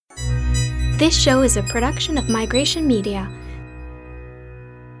This show is a production of Migration Media.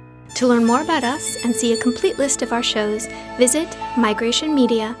 To learn more about us and see a complete list of our shows, visit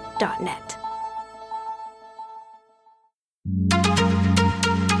migrationmedia.net.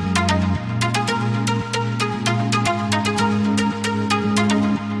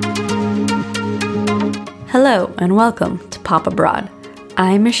 Hello and welcome to Pop Abroad.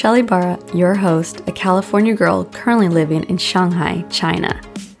 I'm Michelle Ibarra, your host, a California girl currently living in Shanghai, China.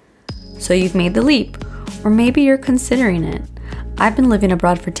 So you've made the leap, or maybe you're considering it. I've been living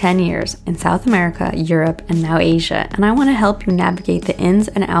abroad for 10 years in South America, Europe, and now Asia, and I want to help you navigate the ins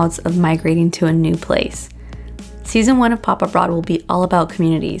and outs of migrating to a new place. Season 1 of Pop Abroad will be all about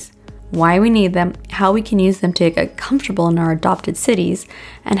communities, why we need them, how we can use them to get comfortable in our adopted cities,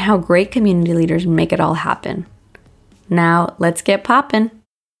 and how great community leaders make it all happen. Now, let's get poppin'.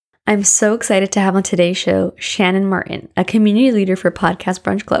 I'm so excited to have on today's show Shannon Martin, a community leader for Podcast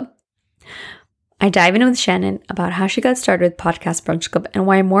Brunch Club. I dive in with Shannon about how she got started with Podcast Brunch Club and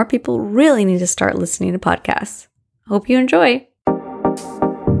why more people really need to start listening to podcasts. Hope you enjoy.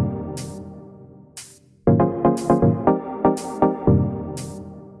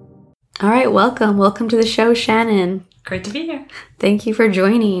 All right, welcome. Welcome to the show, Shannon. Great to be here. Thank you for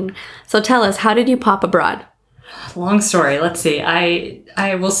joining. So tell us, how did you pop abroad? Long story. Let's see.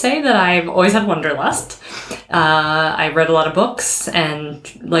 I will say that I've always had wanderlust. I read a lot of books and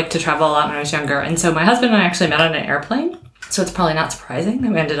liked to travel a lot when I was younger. And so my husband and I actually met on an airplane. So it's probably not surprising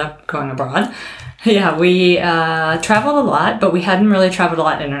that we ended up going abroad. Yeah, we traveled a lot, but we hadn't really traveled a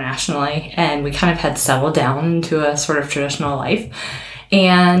lot internationally. And we kind of had settled down into a sort of traditional life.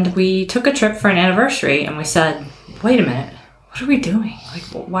 And we took a trip for an anniversary and we said, wait a minute, what are we doing? Like,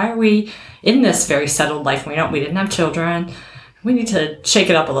 why are we in this very settled life? We didn't have children. We need to shake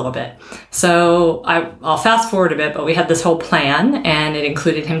it up a little bit. So I'll fast forward a bit, but we had this whole plan and it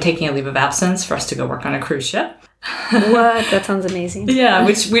included him taking a leave of absence for us to go work on a cruise ship. What? That sounds amazing. Yeah,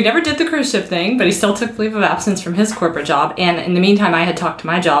 which we never did the cruise ship thing, but he still took leave of absence from his corporate job. And in the meantime, I had talked to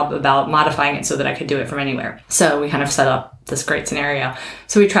my job about modifying it so that I could do it from anywhere. So we kind of set up this great scenario.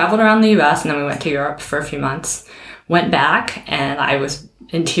 So we traveled around the US and then we went to Europe for a few months, went back, and I was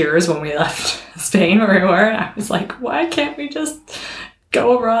in tears when we left Spain where we were. I was like, why can't we just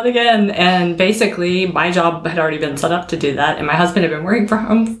go abroad again? And basically my job had already been set up to do that. And my husband had been working for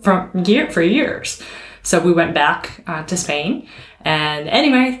home for years. So we went back to Spain. And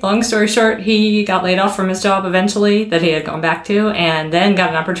anyway, long story short, he got laid off from his job eventually that he had gone back to, and then got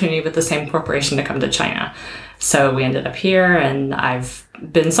an opportunity with the same corporation to come to China. So we ended up here, and I've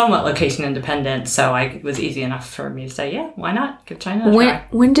been somewhat location independent, so it was easy enough for me to say, yeah, why not? Give China a try.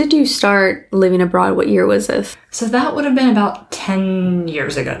 When did you start living abroad? What year was this? So that would have been about 10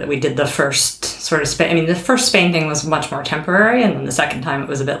 years ago that we did the first sort of Spain. I mean, the first Spain thing was much more temporary, and then the second time it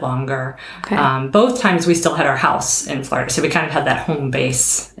was a bit longer. Okay. Both times we still had our house in Florida, so we kind of had that home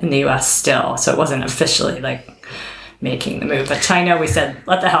base in the U.S. still, so it wasn't officially like making the move. But China, we said,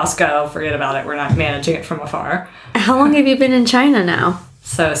 let the house go, forget about it. We're not managing it from afar. How long have you been in China now?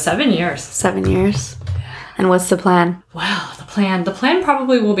 So 7 years. 7 years. And what's the plan? Well, the plan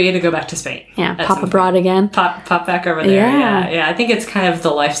probably will be to go back to Spain. Yeah, pop abroad again. Pop back over there. Yeah. I think it's kind of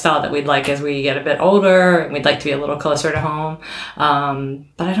the lifestyle that we'd like as we get a bit older, and we'd like to be a little closer to home.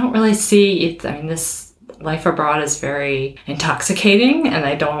 But I don't really see it. I mean, this life abroad is very intoxicating, and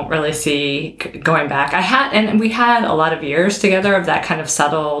I don't really see going back. We had a lot of years together of that kind of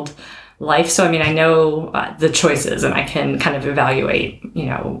settled life. So, I mean, I know the choices, and I can kind of evaluate,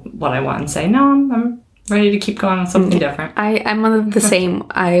 what I want and say, no, I'm ready to keep going with something different. I'm of the same.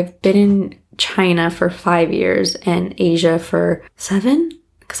 I've been in China for 5 years and Asia for 7.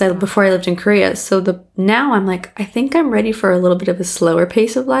 Because before I lived in Korea. So now I'm like, I think I'm ready for a little bit of a slower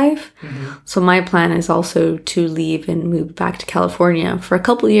pace of life. Mm-hmm. So my plan is also to leave and move back to California for a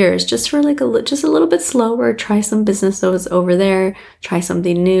couple years, just for like just a little bit slower, try some business over there, try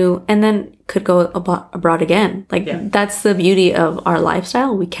something new, and then could go abroad again. That's the beauty of our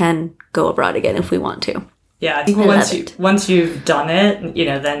lifestyle. We can go abroad again if we want to. Yeah, I think once you've done it,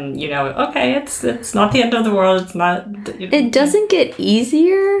 then okay, it's not the end of the world. It's not. It doesn't get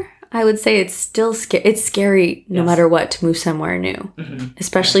easier. I would say it's still it's scary no matter what to move somewhere new,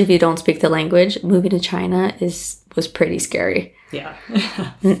 especially if you don't speak the language. Moving to China was pretty scary. Yeah.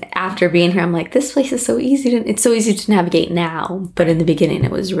 After being here, I'm like, this place is so easy it's so easy to navigate now, but in the beginning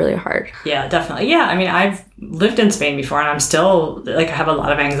it was really hard. Yeah, definitely. Yeah, I mean, I've lived in Spain before, and I'm still I have a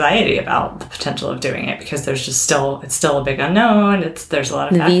lot of anxiety about the potential of doing it because there's just it's still a big unknown. There's a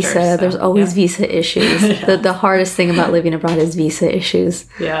lot of factors. Visa, there's always visa issues. Yeah. The hardest thing about living abroad is visa issues.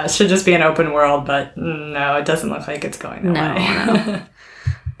 Yeah, it should just be an open world, but no, it doesn't look like it's going that way. No.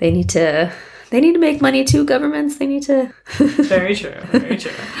 They need to They need to make money too, governments. They need to... Very true. Very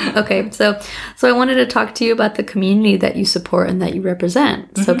true. Okay, so I wanted to talk to you about the community that you support and that you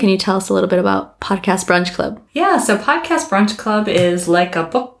represent. So can you tell us a little bit about Podcast Brunch Club? Yeah, so Podcast Brunch Club is like a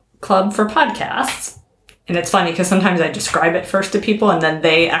book club for podcasts. And it's funny because sometimes I describe it first to people and then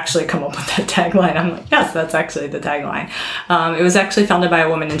they actually come up with that tagline. I'm like, yes, that's actually the tagline. It was actually founded by a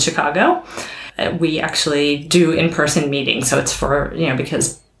woman in Chicago. We actually do in-person meetings. So it's for,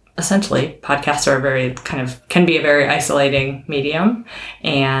 because essentially podcasts are can be a very isolating medium.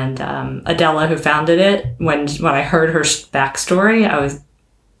 And Adela, who founded it, when I heard her backstory, I was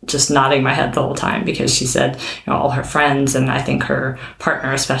just nodding my head the whole time because she said, all her friends and I think her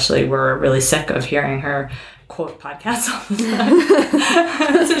partner especially were really sick of hearing her quote podcasts all the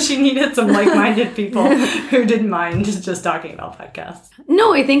time. So she needed some like-minded people who didn't mind just talking about podcasts.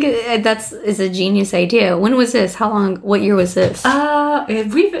 No, I think is a genius idea. When was this? How long? What year was this?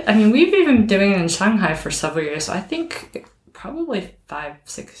 We've even been doing it in Shanghai for several years. So I think probably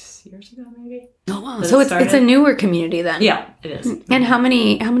 5-6 years ago, maybe. Oh wow! So it's a newer community then. Yeah, it is. And how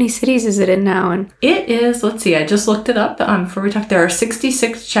many cities is it in now? And it is. Let's see. I just looked it up before we talked. There are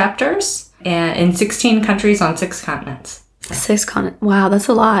 66 chapters and in 16 countries on 6 continents. 6 continents. Wow, that's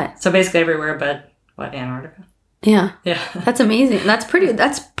a lot. So basically everywhere but Antarctica. Yeah. Yeah. That's amazing. That's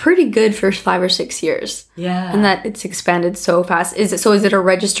pretty good for 5 or 6 years. Yeah. And that it's expanded so fast. Is it a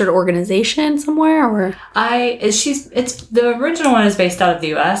registered organization somewhere or? It's the original one is based out of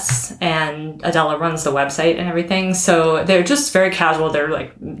the US and Adela runs the website and everything. So they're just very casual. They're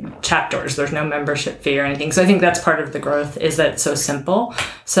like chapters. There's no membership fee or anything. So I think that's part of the growth is that it's so simple.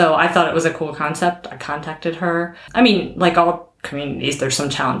 So I thought it was a cool concept. I contacted her. I mean, like all communities, there's some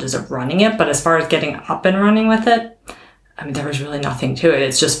challenges of running it, but as far as getting up and running with it, there was really nothing to it.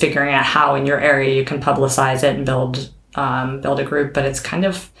 It's just figuring out how in your area you can publicize it and build a group. But it's kind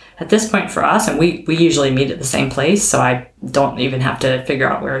of at this point for us, and we usually meet at the same place, so I don't even have to figure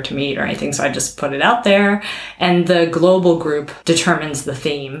out where to meet or anything. So I just put it out there, and the global group determines the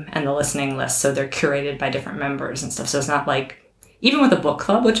theme and the listening list. So they're curated by different members and stuff. So it's not like even with a book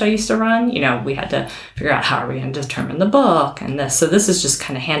club, which I used to run, we had to figure out how are we going to determine the book and this. So this is just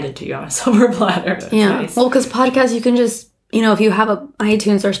kind of handed to you on a silver platter. That's nice. Well, because podcasts, you can just, if you have a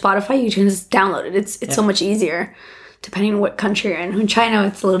iTunes or Spotify, you can just download it. It's so much easier, depending on what country you're in. In China,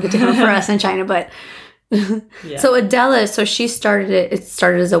 it's a little bit different for us in China, but... Yeah. So Adela, she started it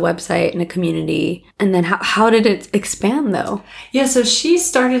started as a website and a community, and then how did it expand though? Yeah, so she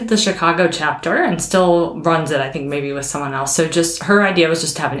started the Chicago chapter and still runs it, I think maybe with someone else. So just her idea was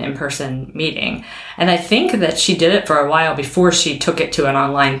just to have an in-person meeting. And I think that she did it for a while before she took it to an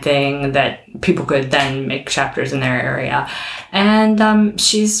online thing that people could then make chapters in their area. And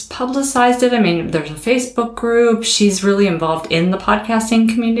she's publicized it. There's a Facebook group. She's really involved in the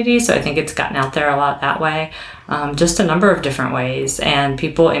podcasting community. So I think it's gotten out there a lot that way. Just a number of different ways. And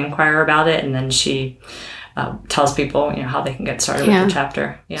people inquire about it. And then she tells people, how they can get started with the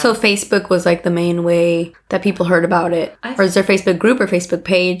chapter. Yeah. So Facebook was like the main way that people heard about it. Or is there a Facebook group or Facebook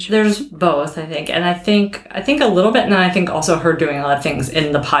page? There's both, I think. And I think a little bit. And then I think also her doing a lot of things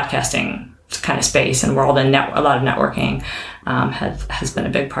in the podcasting kind of space and world, and a lot of networking has been a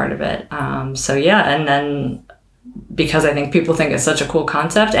big part of it. And then because I think people think it's such a cool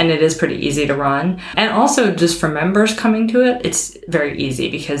concept and it is pretty easy to run. And also just for members coming to it, it's very easy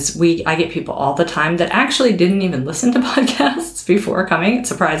because I get people all the time that actually didn't even listen to podcasts before coming. It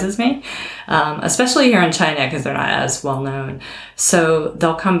surprises me, especially here in China because they're not as well known. So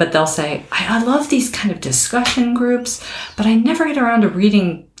they'll come, but they'll say, I love these kind of discussion groups, but I never get around to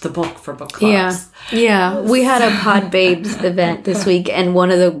reading the book for book clubs. Yeah. We had a Pod Babes event this week, and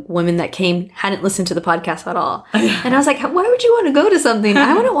one of the women that came hadn't listened to the podcast at all. And I was like, why would you want to go to something?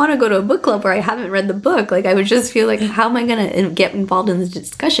 I wouldn't want to go to a book club where I haven't read the book. Like, I would just feel like, how am I going to get involved in the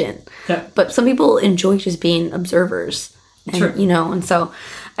discussion? Yeah. But some people enjoy just being observers. And, True. And so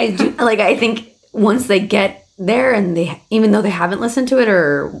I do, I think once they get there and they, even though they haven't listened to it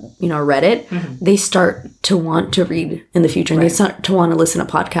or read it, they start to want to read in the future, and they start to want to listen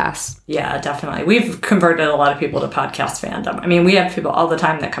to podcasts. Yeah, definitely. We've converted a lot of people to podcast fandom. We have people all the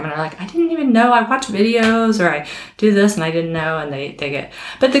time that come in and are like, I didn't even know. I watch videos or I do this and I didn't know, and they get.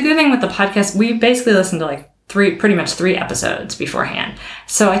 But the good thing with the podcast, we basically listen to pretty much 3 episodes beforehand.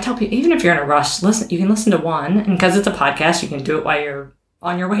 So I tell people, even if you're in a rush, you can listen to one, and because it's a podcast, you can do it while you're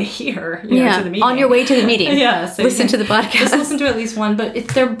on your way here, to the meeting. On your way to the meeting. So listen to the podcast. Just listen to at least one, but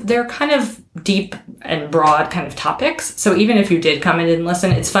they're kind of deep and broad kind of topics. So even if you did come and didn't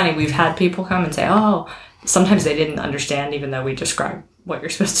listen, it's funny. We've had people come and say, oh, sometimes they didn't understand, even though we described what you're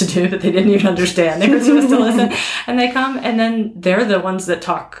supposed to do, that they didn't even understand. They were supposed to listen. And they come, and then they're the ones that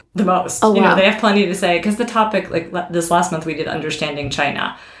talk the most. Oh, wow. They have plenty to say. Because the topic, like this last month, we did Understanding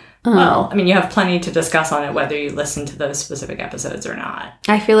China. Oh. Well, I mean, you have plenty to discuss on it, whether you listen to those specific episodes or not.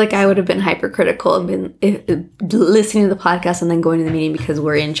 I feel like I would have been hypercritical and been listening to the podcast and then going to the meeting because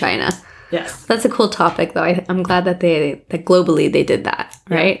we're in China. Yes. That's a cool topic, though. I'm glad that that globally they did that,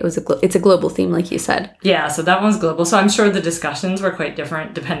 right? Yeah. It's a global theme, like you said. Yeah, so that one's global. So I'm sure the discussions were quite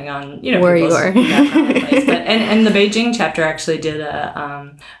different depending on, where you are. And the Beijing chapter actually did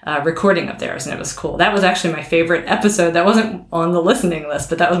a recording of theirs, and it was cool. That was actually my favorite episode. That wasn't on the listening list,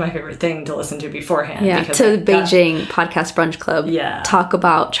 but that was my favorite thing to listen to beforehand. Yeah, to the Beijing Podcast Brunch Club. Yeah. Talk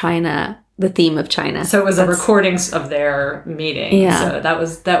about China. The theme of China. So it was a recording of their meeting. Yeah. So that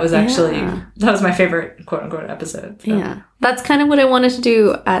was actually, that was my favorite quote unquote episode. So. Yeah. That's kind of what I wanted to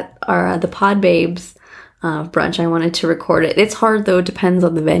do at our, the Pod Babes brunch. I wanted to record it. It's hard though. It depends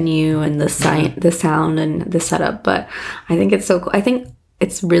on the venue and the sound and the setup, but I think it's so cool. I think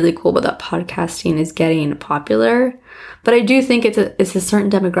it's really cool that podcasting is getting popular, but I do think it's a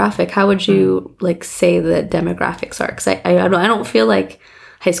certain demographic. How would you like say the demographics are? Cause I don't feel like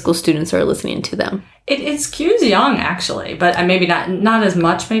high school students are listening to them. It skews young, actually, but maybe not as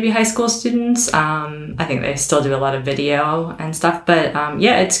much. Maybe high school students. I think they still do a lot of video and stuff, but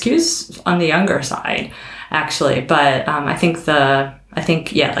it skews on the younger side, actually. But I think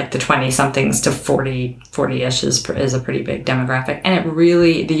like the 20-somethings to 40-ish is a pretty big demographic. And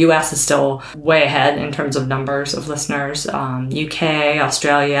the U.S. is still way ahead in terms of numbers of listeners. UK,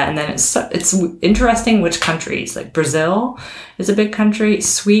 Australia, and then it's interesting which countries. Like Brazil is a big country.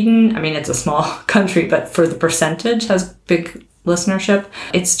 Sweden, I mean, it's a small country, but for the percentage has big listenership.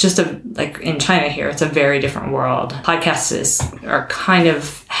 It's just like in China here, it's a very different world. Podcasts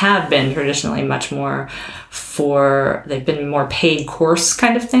have been traditionally much more they've been more paid course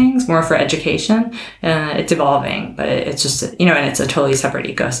kind of things, more for education. It's evolving, but it's just, and it's a totally separate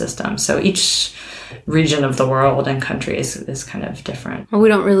ecosystem. So each region of the world and country is kind of different. Well, we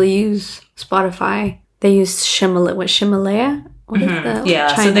don't really use Spotify. They use Himalaya? What is the Yeah,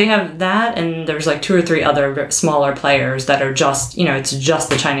 China? So they have that, and there's like 2 or 3 other smaller players that are just, it's just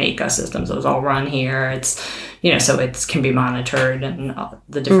the China ecosystem. So it's all run here. It's, so it can be monitored and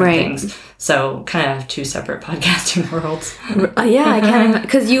the different things. So kind of 2 separate podcasting worlds. Yeah, I can,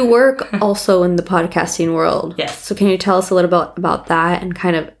 because you work also in the podcasting world. Yes. So can you tell us a little about that and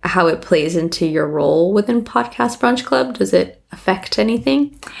kind of how it plays into your role within Podcast Brunch Club? Does it affect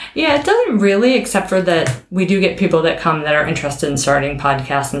anything? Yeah, it doesn't really, except for that we do get people that come that are interested in starting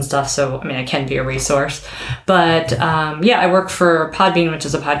podcasts and stuff. So, I mean, I can be a resource. But, I work for Podbean, which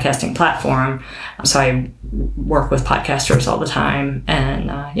is a podcasting platform. So I work with podcasters all the time.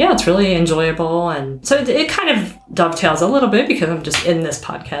 And, it's really enjoyable. And so it kind of dovetails a little bit because I'm just in this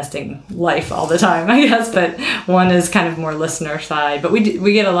podcasting life all the time, I guess. But one is kind of more listener side. But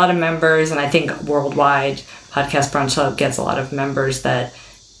we get a lot of members, and I think worldwide Podcast Brunch Club gets a lot of members that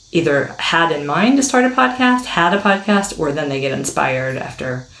either had in mind to start a podcast, or then they get inspired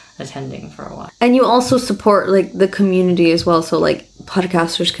after attending for a while. And you also support like the community as well. So like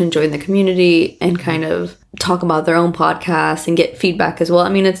podcasters can join the community and kind of talk about their own podcasts and get feedback as well. I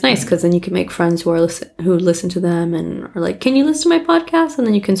mean, it's nice because then you can make friends who listen to them and are like, can you listen to my podcast? And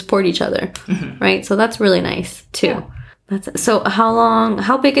then you can support each other, right? So that's really nice too. Yeah. So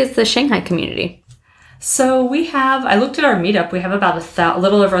how big is the Shanghai community? So I looked at our meetup. We have about a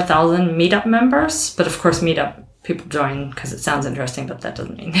little over 1,000 meetup members, but of course meetup people join because it sounds interesting, but that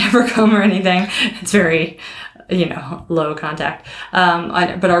doesn't mean they ever come or anything. It's very, low contact.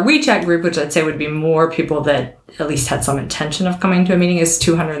 But our WeChat group, which I'd say would be more people that at least had some intention of coming to a meeting, is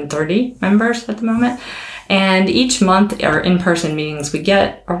 230 members at the moment. And each month, our in-person meetings, we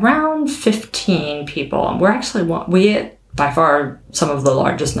get around 15 people. We get by far some of the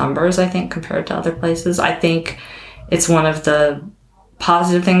largest numbers, I think, compared to other places. I think it's one of the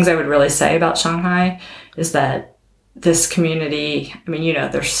positive things I would really say about Shanghai is that this community, I mean,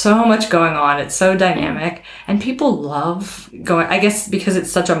 there's so much going on. It's so dynamic, and people love going, I guess because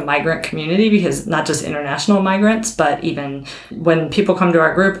it's such a migrant community, because not just international migrants, but even when people come to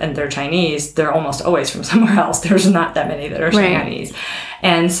our group and they're Chinese, they're almost always from somewhere else. There's not that many that are Chinese.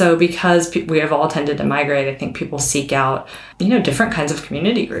 And so because we have all tended to migrate, I think people seek out, different kinds of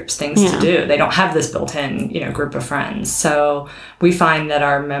community groups, things to do. They don't have this built-in, group of friends. So we find that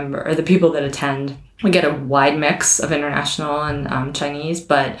the people that attend, we get a wide mix of international and Chinese,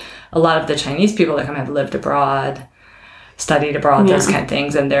 but a lot of the Chinese people that come have lived abroad. studied abroad, those kind of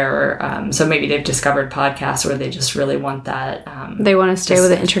things. And they're, so maybe they've discovered podcasts where they just really want that. They want to stay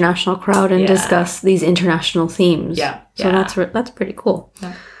with the international crowd and discuss these international themes. Yeah. So that's pretty cool.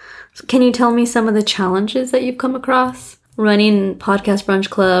 Yeah. So can you tell me some of the challenges that you've come across running Podcast Brunch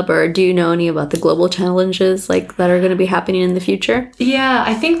Club, or do you know any about the global challenges like that are going to be happening in the future? Yeah,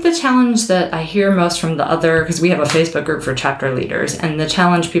 I think the challenge that I hear most from the other, because we have a Facebook group for chapter leaders, and the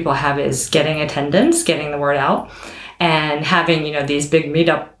challenge people have is getting attendance, getting the word out, and having, these big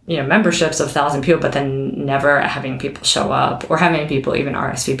meetup, memberships of 1,000 people, but then never having people show up, or having people even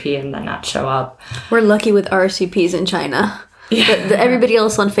RSVP and then not show up. We're lucky with RSVPs in China. Yeah. But everybody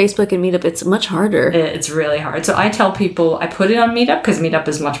else on Facebook and Meetup, it's much harder. It's really hard. So I tell people, I put it on Meetup because Meetup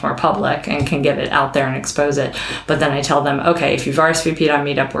is much more public and can get it out there and expose it. But then I tell them, okay, if you've RSVP'd on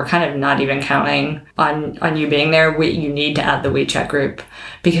Meetup, we're kind of not even counting on you being there. You need to add the WeChat group,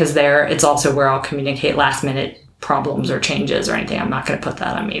 because it's also where I'll communicate last minute problems or changes or anything. I'm not going to put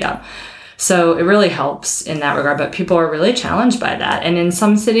that on Meetup. So it really helps in that regard, but people are really challenged by that. And in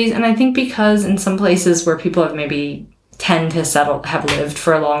some cities, and I think because in some places where people have maybe tend to have lived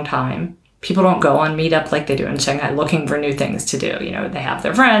for a long time, people don't go on Meetup like they do in Shanghai looking for new things to do. They have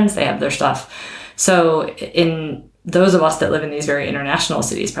their friends, they have their stuff. So in those of us that live in these very international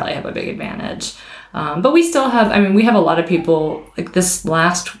cities probably have a big advantage. But we still have, we have a lot of people, like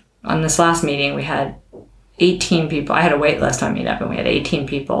on this last meeting, we had 18 people. I had a wait list on Meetup and we had 18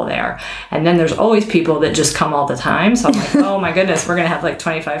 people there. And then there's always people that just come all the time. So I'm like, oh my goodness, we're going to have like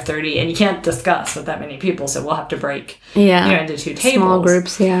 25, 30. And you can't discuss with that many people. So we'll have to break into two tables. Small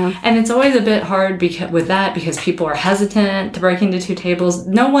groups, yeah. And it's always a bit hard because people are hesitant to break into two tables.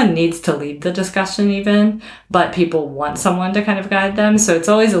 No one needs to lead the discussion even, but people want someone to kind of guide them. So it's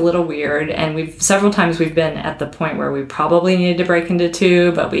always a little weird. And several times we've been at the point where we probably needed to break into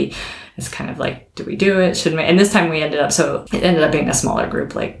two, but it's kind of like, do we do it? Shouldn't we? And this time it ended up being a smaller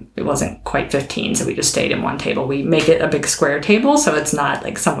group. Like it wasn't quite 15. So we just stayed in one table. We make it a big square table. So it's not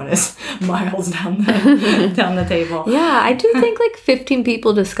like someone is miles down the table. Yeah. I do think like 15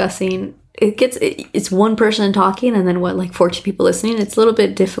 people discussing, it's one person talking and then 14 people listening. It's a little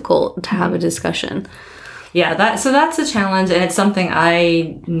bit difficult to have a discussion. Yeah, that's a challenge, and it's something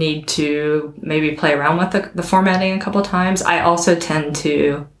I need to maybe play around with the formatting a couple of times. I also tend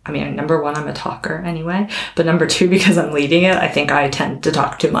to, number one, I'm a talker anyway, but number two, because I'm leading it, I think I tend to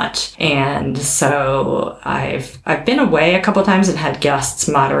talk too much. And so I've been away a couple of times and had guests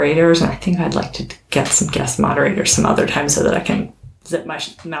moderators, and I think I'd like to get some guest moderators some other time so that I can zip my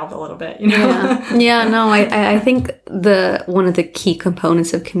mouth a little bit, Yeah, no, I think one of the key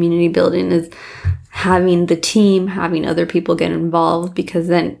components of community building is having the team, having other people get involved, because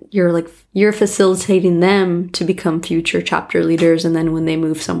then you're facilitating them to become future chapter leaders, and then when they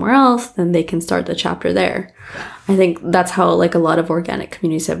move somewhere else, then they can start the chapter there. I think that's how a lot of organic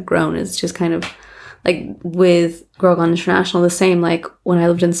communities have grown, is just kind of like with Girlgone International, the same. Like when I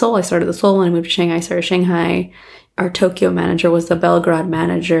lived in Seoul, I started the Seoul. When I moved to Shanghai, I started Shanghai. Our Tokyo manager was the Belgrade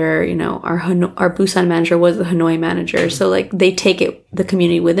manager, our Busan manager was the Hanoi manager. So they take the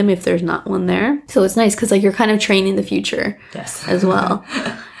community with them if there's not one there. So it's nice because you're kind of training the future as well.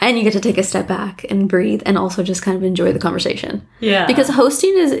 And you get to take a step back and breathe and also just kind of enjoy the conversation. Yeah. Because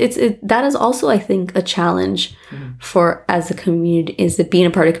hosting that is also, I think, a challenge for as a community, is that being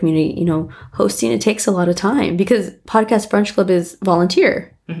a part of community, hosting, it takes a lot of time because Podcast Brunch Club is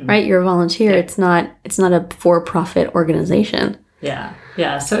volunteer. Right? You're a volunteer. Yeah. It's not a for-profit organization. Yeah.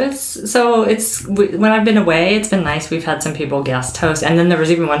 Yeah. So it's when I've been away, it's been nice. We've had some people guest host. And then there was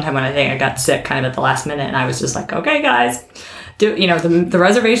even one time when I think I got sick kind of at the last minute, and I was just like, okay, guys, the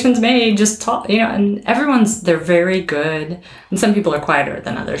reservation's made, just talk, and they're very good. And some people are quieter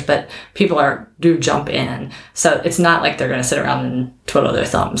than others, but people do jump in. So it's not like they're going to sit around and twiddle their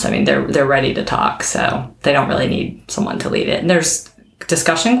thumbs. They're ready to talk. So they don't really need someone to lead it. And there's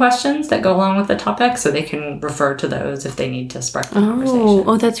discussion questions that go along with the topic, so they can refer to those if they need to spark the conversation.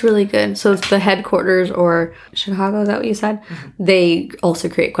 Oh, that's really good. So the headquarters or Chicago, is that what you said? Mm-hmm. They also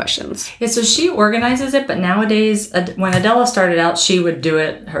create questions. Yeah, so she organizes it, but nowadays, when Adela started out, she would do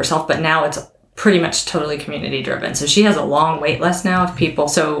it herself, but now it's pretty much totally community driven. So she has a long wait list now of people.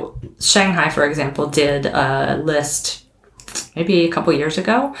 So Shanghai, for example, did a list maybe a couple years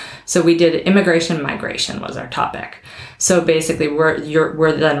ago. So we did immigration migration was our topic. So basically, we're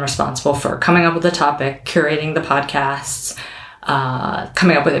then responsible for coming up with the topic, curating the podcasts,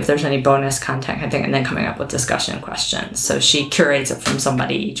 coming up with if there's any bonus content, I think, and then coming up with discussion questions. So she curates it from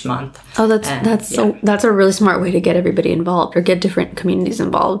somebody each month. Oh, that's a really smart way to get everybody involved or get different communities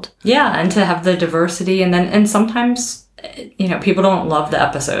involved. Yeah, and to have the diversity, and sometimes people don't love the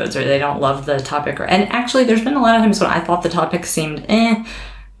episodes or they don't love the topic. And actually, there's been a lot of times when I thought the topic seemed,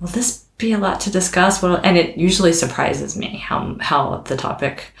 will this be a lot to discuss? And it usually surprises me how the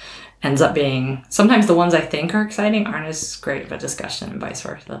topic ends up being. Sometimes the ones I think are exciting aren't as great of a discussion and vice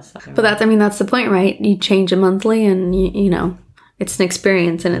versa. So. But that's the point, right? You change it monthly and, it's an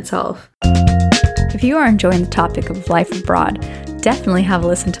experience in itself. If you are enjoying the topic of life abroad, definitely have a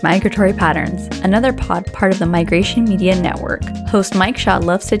listen to Migratory Patterns, another part of the Migration Media Network. Host Mike Shaw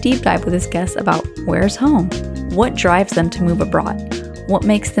loves to deep dive with his guests about where's home, what drives them to move abroad, what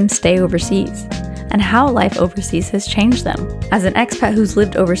makes them stay overseas, and how life overseas has changed them. As an expat who's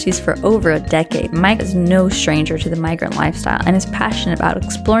lived overseas for over a decade, Mike is no stranger to the migrant lifestyle and is passionate about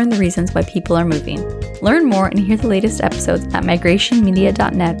exploring the reasons why people are moving. Learn more and hear the latest episodes at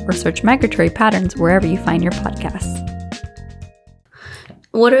migrationmedia.net or search Migratory Patterns wherever you find your podcasts.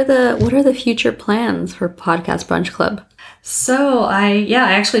 What are the future plans for Podcast Brunch Club? So I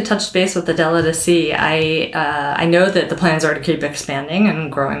actually touched base with Adela to see. I know that the plans are to keep expanding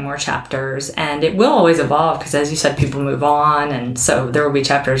and growing more chapters, and it will always evolve because, as you said, people move on, and so there will be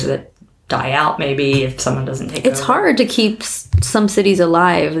chapters that die out maybe if someone doesn't take It's over. hard to keep some cities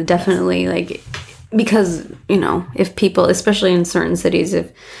alive, definitely, because, if people, especially in certain cities,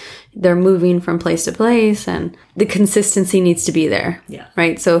 if they're moving from place to place and the consistency needs to be there. Yeah.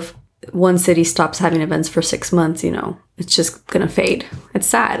 Right? So if one city stops having events for 6 months, it's just going to fade. It's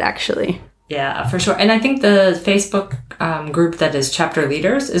sad, actually. Yeah, for sure. And I think the Facebook group that is chapter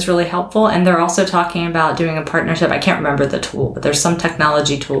leaders is really helpful. And they're also talking about doing a partnership. I can't remember the tool, but there's some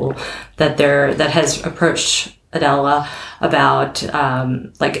technology tool that has approached Adela about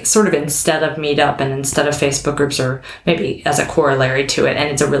sort of instead of Meetup and instead of Facebook groups, or maybe as a corollary to it. And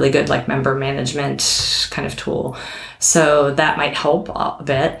it's a really good member management kind of tool. So that might help a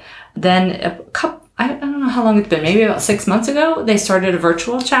bit. Then I don't know how long it's been, maybe about 6 months ago, they started a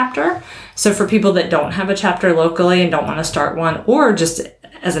virtual chapter. So for people that don't have a chapter locally and don't want to start one, or just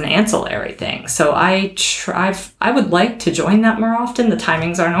as an ancillary thing. So I would like to join that more often. The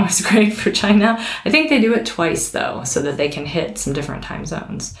timings aren't always great for China. I think they do it twice though, so that they can hit some different time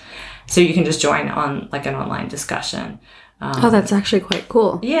zones. So you can just join on an online discussion. That's actually quite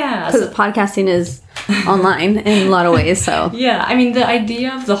cool. Yeah. Because podcasting is online in a lot of ways, so. Yeah, I mean, the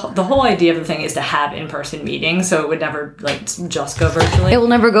idea of the whole idea of the thing is to have in-person meetings, so it would never, just go virtually. It will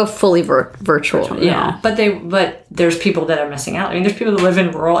never go fully virtual. Yeah, but there's people that are missing out. I mean, there's people that live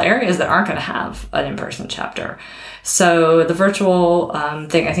in rural areas that aren't going to have an in-person chapter. So the virtual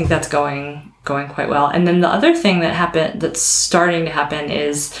thing, I think that's going quite well. And then the other thing that's starting to happen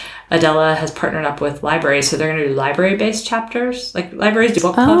is Adela has partnered up with libraries, so they're going to do library-based chapters. Like libraries do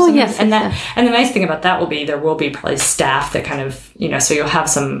book clubs. And the nice thing about that will be there will be probably staff that kind of, so you'll have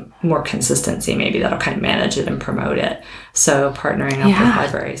some more consistency maybe that'll kind of manage it and promote it. So partnering up with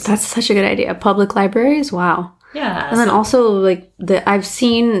libraries. That's such a good idea. Public libraries, wow. Yeah. And then also I've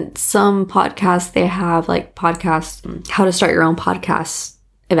seen some podcasts, they have podcasts, how to start your own podcast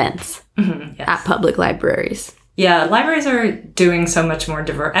events at public libraries. Yeah, libraries are doing so much more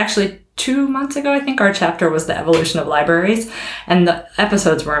diverse. Actually, 2 months ago, I think our chapter was the evolution of libraries, and the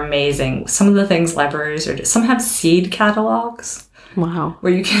episodes were amazing. Some of the things libraries some have seed catalogs. Wow.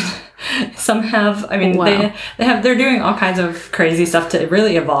 Where you can, some have, wow. they're doing all kinds of crazy stuff to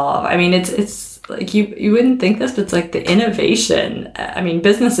really evolve. I mean, it's you wouldn't think this, but it's the innovation. I mean,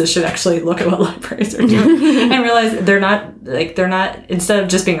 businesses should actually look at what libraries are doing and realize they're not, instead of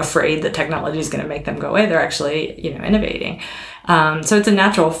just being afraid that technology is going to make them go away, they're actually, innovating. So it's a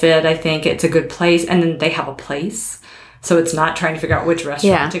natural fit. I think it's a good place. And then they have a place. So it's not trying to figure out which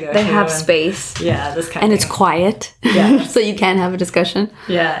restaurant to go to. They have space. Yeah, this kind of thing. And it's quiet. Yeah. So you can have a discussion.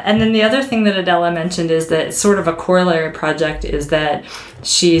 Yeah. And then the other thing that Adela mentioned is that sort of a corollary project is that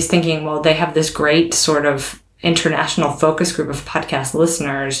she's thinking, well, they have this great sort of international focus group of podcast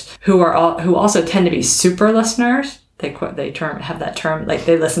listeners who also tend to be super listeners. They have that term,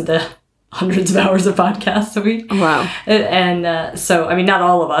 they listen to hundreds of hours of podcasts a week. Wow. And so, I mean, not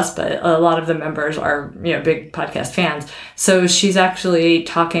all of us, but a lot of the members are, big podcast fans. So she's actually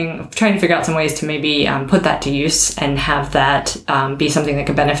trying to figure out some ways to maybe put that to use and have that be something that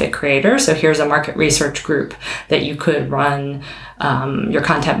could benefit creators. So here's a market research group that you could run your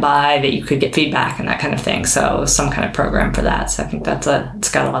content by, that you could get feedback and that kind of thing. So some kind of program for that. So I think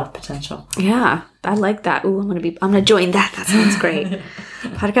it's got a lot of potential. Yeah, I like that. Ooh, I'm gonna join that. That sounds great.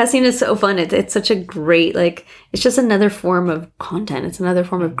 Podcasting is so fun. It's such a great, it's just another form of content. It's another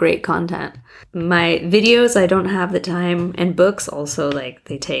form of great content. My videos, I don't have the time, and books also,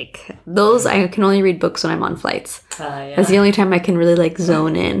 they take those. I can only read books when I'm on flights. Yeah. That's the only time I can really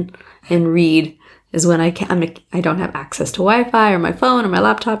zone in and read. is when I don't have access to Wi-Fi or my phone or my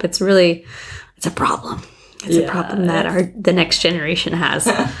laptop. It's a problem. It's a problem that the next generation has.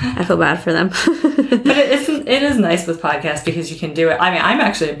 I feel bad for them. But it is nice with podcasts because you can do it. I mean, I'm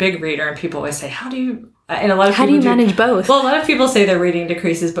actually a big reader, and people always say, how do you manage both? Well, a lot of people say their reading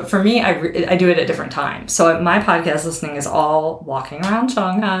decreases, but for me, I do it at different times. So my podcast listening is all walking around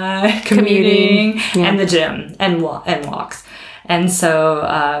Shanghai, commuting, and the gym and walks. And so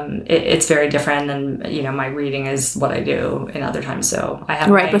it's very different, and you know, my reading is what I do in other times. So I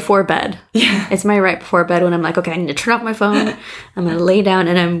have before bed. Yeah, it's my right before bed when I'm like, okay, I need to turn off my phone. I'm gonna lay down,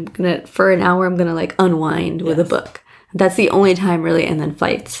 and for an hour I'm gonna like unwind with a book. That's the only time really, and then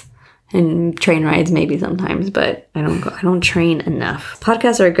flights and train rides maybe sometimes, but I don't train enough.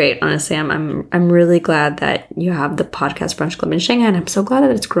 Podcasts are great, honestly. I'm really glad that you have the Podcast Brunch Club in Shanghai, and I'm so glad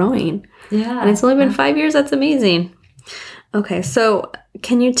that it's growing. Yeah, and it's only been 5 years. That's amazing. Okay, so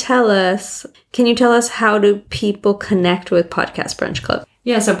can you tell us how do people connect with Podcast Brunch Club?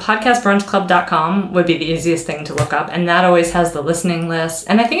 Yeah, so podcastbrunchclub.com would be the easiest thing to look up, and that always has the listening list.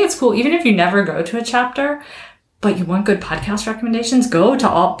 And I think it's cool, even if you never go to a chapter, but you want good podcast recommendations, go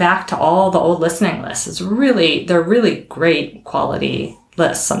back to all the old listening lists. They're really great quality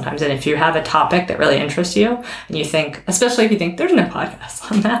lists sometimes. And if you have a topic that really interests you, and you think, especially if you think there's no podcast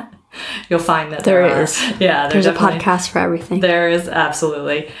on that, you'll find that there is. Yeah, there's a podcast for everything. There is,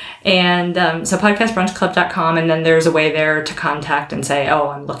 absolutely. And so podcastbrunchclub.com, and then there's a way there to contact and say, oh,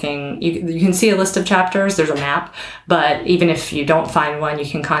 I'm looking. You can see a list of chapters. There's a map. But even if you don't find one, you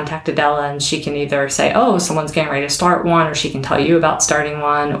can contact Adela, and she can either say, oh, someone's getting ready to start one, or she can tell you about starting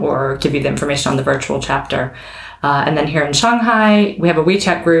one, or give you the information on the virtual chapter. And then here in Shanghai, we have a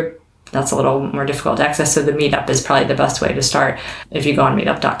WeChat group. That's a little more difficult to access, so the meetup is probably the best way to start. If you go on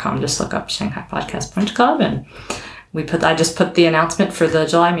meetup.com, just look up Shanghai Podcast Brunch Club, and I just put the announcement for the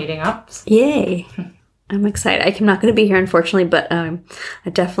July meeting up. Yay! I'm excited. I'm not going to be here, unfortunately, but I'm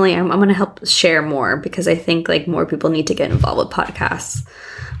going to help share more, because I think like more people need to get involved with podcasts.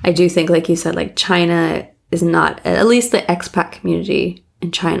 I do think, like you said, like China is not, at least the expat community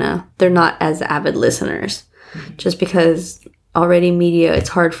in China, they're not as avid listeners, just because already media, it's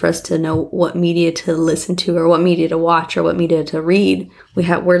hard for us to know what media to listen to, or what media to watch, or what media to read.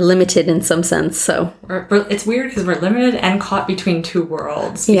 We're limited in some sense. So it's weird because we're limited and caught between two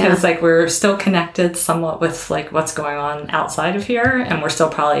worlds, because like we're still connected somewhat with like what's going on outside of here, and we're still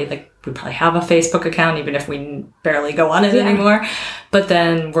probably we probably have a Facebook account, even if we barely go on it anymore. But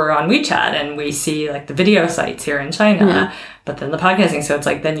then we're on WeChat, and we see like the video sites here in China, but then the podcasting. So it's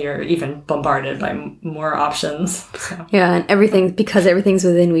like, then you're even bombarded by more options. So. Yeah. And because everything's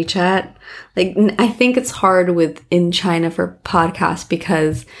within WeChat. Like, I think it's hard in China for podcasts,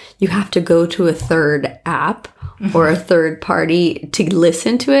 because you have to go to a third app or a third party to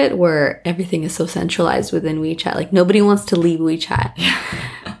listen to it, where everything is so centralized within WeChat. Like, nobody wants to leave WeChat.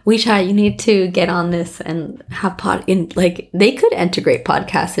 WeChat, you need to get on this and have they could integrate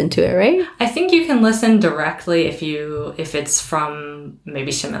podcasts into it, right? I think you can listen directly if it's from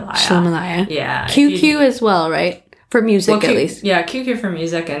maybe Ximalaya. Yeah. QQ as well, right? For music, at least. Yeah, QQ for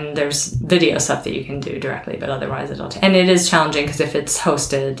music, and there's video stuff that you can do directly, but otherwise and it is challenging, because if it's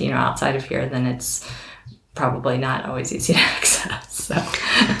hosted, outside of here, then it's probably not always easy to access. So.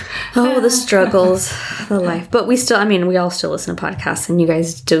 Oh, the struggles, the life. But we all still listen to podcasts, and you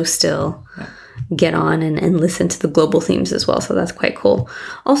guys do still get on and listen to the global themes as well. So that's quite cool.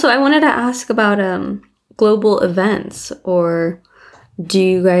 Also, I wanted to ask about global events, or do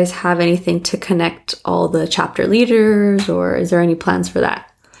you guys have anything to connect all the chapter leaders, or is there any plans for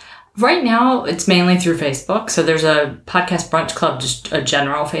that? Right now, it's mainly through Facebook. So there's a Podcast Brunch Club, just a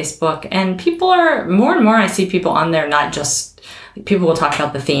general Facebook. And people are, more and more I see people on there, not just, people will talk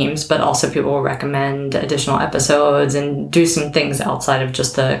about the themes, but also people will recommend additional episodes and do some things outside of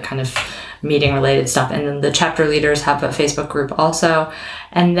just the kind of meeting related stuff. And then the chapter leaders have a Facebook group also.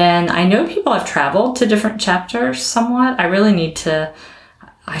 And then I know people have traveled to different chapters somewhat.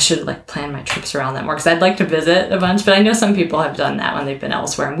 I should plan my trips around that more, because I'd like to visit a bunch, but I know some people have done that when they've been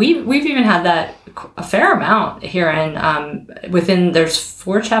elsewhere. And we've even had that a fair amount here in, there's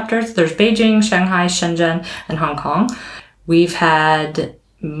 4 chapters. There's Beijing, Shanghai, Shenzhen, and Hong Kong. We've had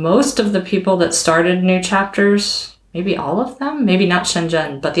most of the people that started new chapters, maybe all of them, maybe not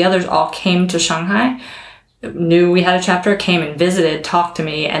Shenzhen, but the others all came to Shanghai, knew we had a chapter, came and visited, talked to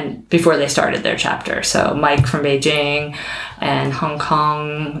me, and before they started their chapter. So Mike from Beijing and Hong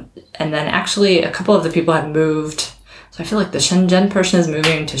Kong, and then actually a couple of the people have moved So I feel like the Shenzhen person is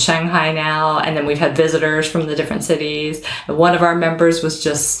moving to Shanghai now. And then we've had visitors from the different cities. And one of our members was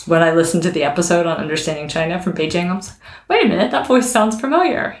just, when I listened to the episode on Understanding China from Beijing, I was like, wait a minute, that voice sounds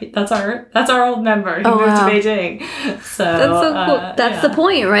familiar. That's our old member who moved to Beijing. So that's so cool. That's the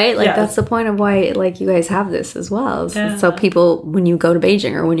point, right? Like that's the point of why like you guys have this as well. So people, when you go to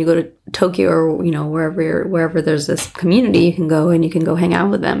Beijing or when you go to Tokyo or wherever there's this community, you can go and you can go hang out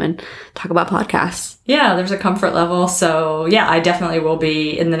with them and talk about podcasts. Yeah, there's a comfort level. So yeah, I definitely will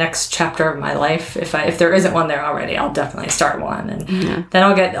be in the next chapter of my life. If there isn't one there already, I'll definitely start one, and then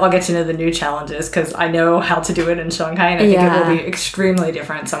I'll get to know the new challenges because I know how to do it in Shanghai, and I think it will be extremely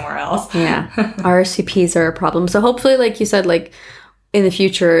different somewhere else. Yeah, RSVPs are a problem. So hopefully, like you said, like in the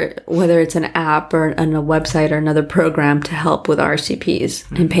future, whether it's an app or a website or another program to help with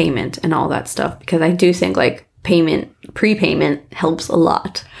RSVPs and payment and all that stuff, because I do think like prepayment helps a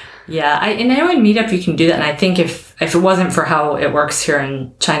lot. Yeah, I know in Meetup you can do that, and I think if it wasn't for how it works here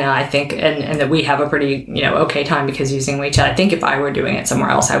in China, I think, and that we have a pretty, okay time because using WeChat, I think if I were doing it somewhere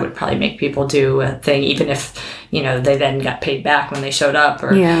else, I would probably make people do a thing, even if, they then got paid back when they showed up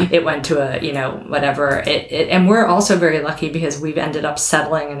or it went to a, whatever. And we're also very lucky because we've ended up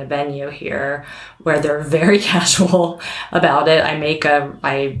settling in a venue here where they're very casual about it.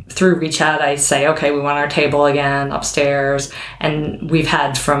 Through WeChat, I say, okay, we want our table again upstairs. And we've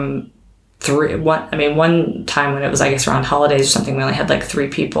had one time when it was, I guess, around holidays or something, we only had like 3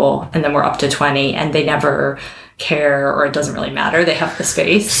 people, and then we're up to 20, and they never care, or it doesn't really matter. They have the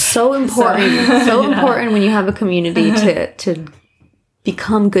space. So important. Important when you have a community to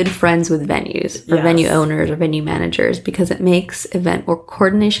become good friends with venues or venue owners or venue managers, because it makes event or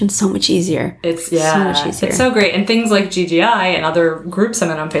coordination so much easier. It's so much easier. It's so great. And things like GGI and other groups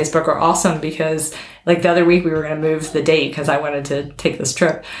I'm in on Facebook are awesome because like the other week we were going to move the date because I wanted to take this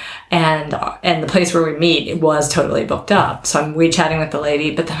trip, and the place where we meet, it was totally booked up. So I'm WeChatting with the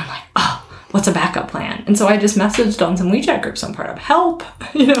lady, but then I'm like, what's a backup plan? And so I just messaged on some WeChat groups I'm part of. Help!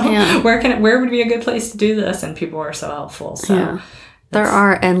 Where would be a good place to do this? And people were so helpful. So there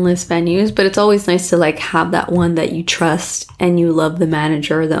are endless venues, but it's always nice to like have that one that you trust and you love the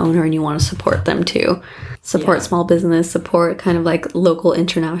manager or the owner and you want to support them too. Support small business, support kind of like local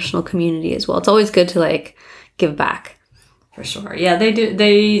international community as well. It's always good to like give back. For sure. Yeah, they do.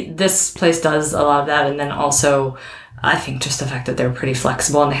 This place does a lot of that. And then also, I think just the fact that they're pretty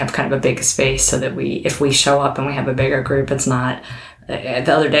flexible and they have kind of a big space so that if we show up and we have a bigger group, it's not.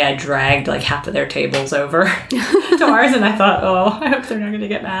 The other day I dragged like half of their tables over to ours, and I thought, I hope they're not going to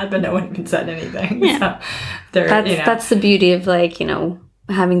get mad, but no one even said anything. Yeah. So that's the beauty of like,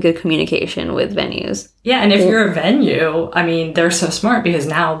 having good communication with venues. Yeah, and if you're a venue, I mean, they're so smart because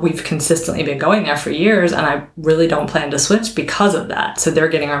now we've consistently been going there for years, and I really don't plan to switch because of that. So they're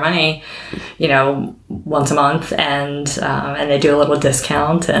getting our money, once a month, and they do a little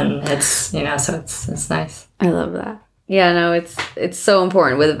discount, and it's, so it's nice. I love that. Yeah, no, it's so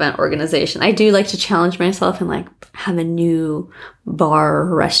important with event organization. I do like to challenge myself and like have a new bar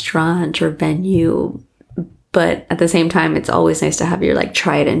or restaurant or venue. But at the same time, it's always nice to have your like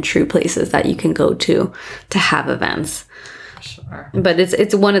tried and true places that you can go to have events. Sure. But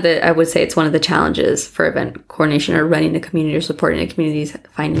it's one of the challenges for event coordination or running a community or supporting a community is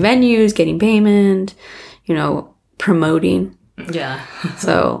finding venues, getting payment, promoting. Yeah.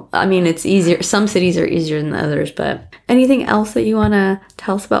 So, I mean, it's easier. Some cities are easier than others, but anything else that you want to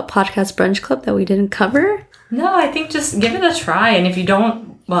tell us about Podcast Brunch Club that we didn't cover? No, I think just give it a try. And if you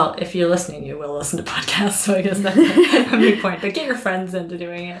don't, well, if you're listening, you will listen to podcasts. So I guess that's a big point. But get your friends into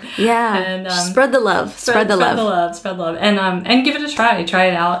doing it. Yeah. And spread the love. Spread the love. And give it a try. Try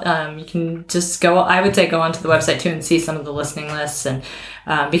it out. You can just I would say go onto the website too and see some of the listening lists. And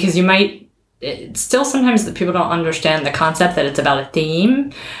because you might, it's still sometimes that people don't understand the concept that it's about a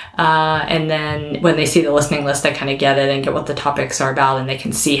theme. And then when they see the listening list, they kind of get it and get what the topics are about, and they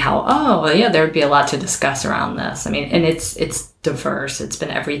can see how, there would be a lot to discuss around this. I mean, and it's diverse. It's been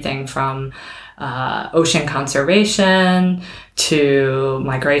everything from ocean conservation to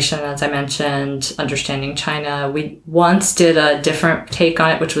migration, as I mentioned, understanding China. We once did a different take on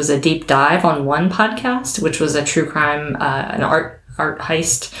it, which was a deep dive on one podcast, which was a true crime, an art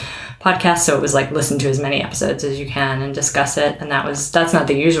heist podcast. So it was like listen to as many episodes as you can and discuss it. And that's not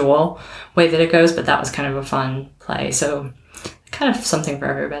the usual way that it goes, but that was kind of a fun play. So kind of something for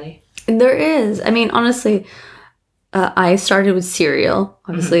everybody. There is. I mean, honestly, I started with Serial.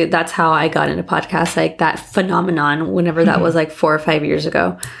 Obviously, that's how I got into podcasts, like that phenomenon, whenever that was like 4 or 5 years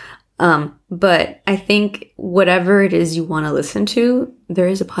ago. But I think whatever it is you want to listen to, there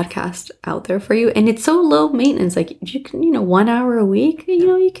is a podcast out there for you. And it's so low maintenance. Like you can, 1 hour a week,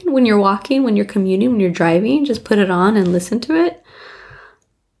 you can, when you're walking, when you're commuting, when you're driving, just put it on and listen to it.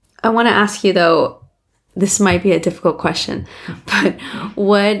 I want to ask you though, this might be a difficult question, but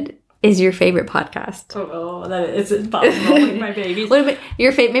what is your favorite podcast? Oh, that is impossible. Like my babies. What about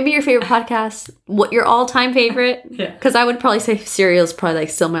maybe your favorite podcast? What your all-time favorite? Yeah. Because I would probably say Serial is probably like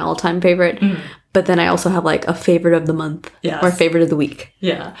still my all-time favorite. But then I also have like a favorite of the month or favorite of the week.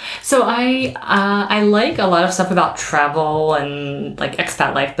 Yeah. So I like a lot of stuff about travel and like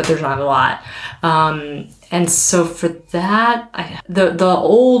expat life, but there's not a lot. And so for that, the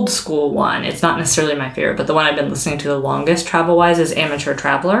old school one, it's not necessarily my favorite, but the one I've been listening to the longest travel-wise is Amateur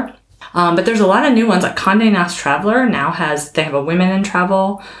Traveler. But there's a lot of new ones, like Condé Nast Traveler now they have a Women in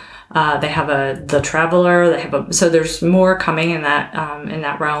Travel. They have The Traveler. So there's more coming in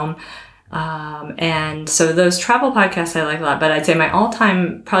that realm. And so those travel podcasts I like a lot, but I'd say my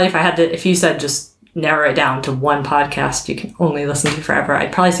all-time, probably if you said just narrow it down to one podcast you can only listen to forever,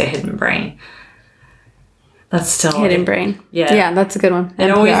 I'd probably say Hidden Brain. That's still Hidden Brain. Yeah. Yeah, that's a good one.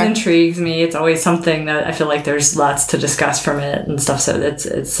 It always intrigues me. It's always something that I feel like there's lots to discuss from it and stuff. So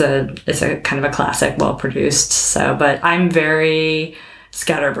it's a kind of a classic, well produced. So, but I'm very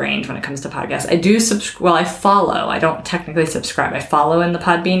scatterbrained when it comes to podcasts. I do I follow. I don't technically subscribe. I follow in the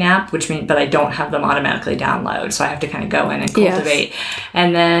Podbean app, but I don't have them automatically download. So I have to kind of go in and cultivate. Yes.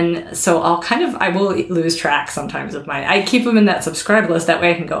 And then, so I will lose track sometimes of I keep them in that subscribe list. That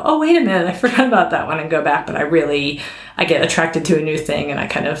way I can go, oh, wait a minute, I forgot about that one, and go back. But I get attracted to a new thing and I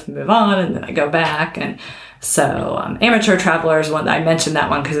kind of move on, and then I go back. And so Amateur Traveler is one that I mentioned that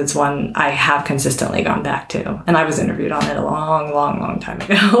one because it's one I have consistently gone back to. And I was interviewed on it a long, long, long time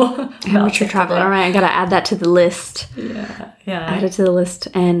ago. Amateur Traveler. All right, I got to add that to the list. Yeah. Add it to the list.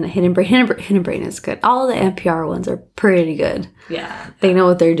 And Hidden Brain. Hidden Brain is good. All the NPR ones are pretty good. Yeah. They know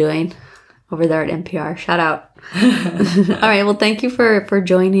what they're doing over there at NPR. Shout out. All right, well, thank you for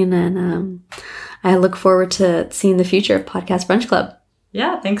joining. And I look forward to seeing the future of Podcast Brunch Club.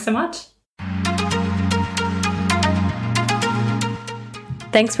 Yeah, thanks so much.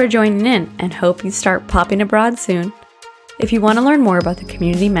 Thanks for joining in, and hope you start popping abroad soon. If you want to learn more about the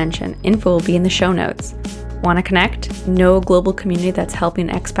community mentioned, info will be in the show notes. Want to connect? Know a global community that's helping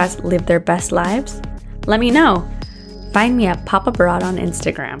expats live their best lives? Let me know. Find me at Pop Abroad on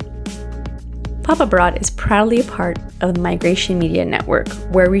Instagram. Pop Abroad is proudly a part of the Migration Media Network,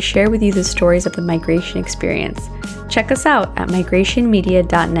 where we share with you the stories of the migration experience. Check us out at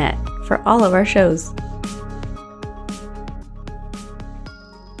migrationmedia.net for all of our shows.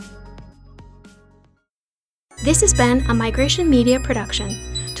 This has been a Migration Media production.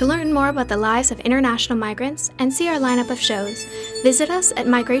 To learn more about the lives of international migrants and see our lineup of shows, visit us at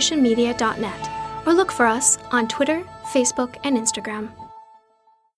migrationmedia.net or look for us on Twitter, Facebook, and Instagram.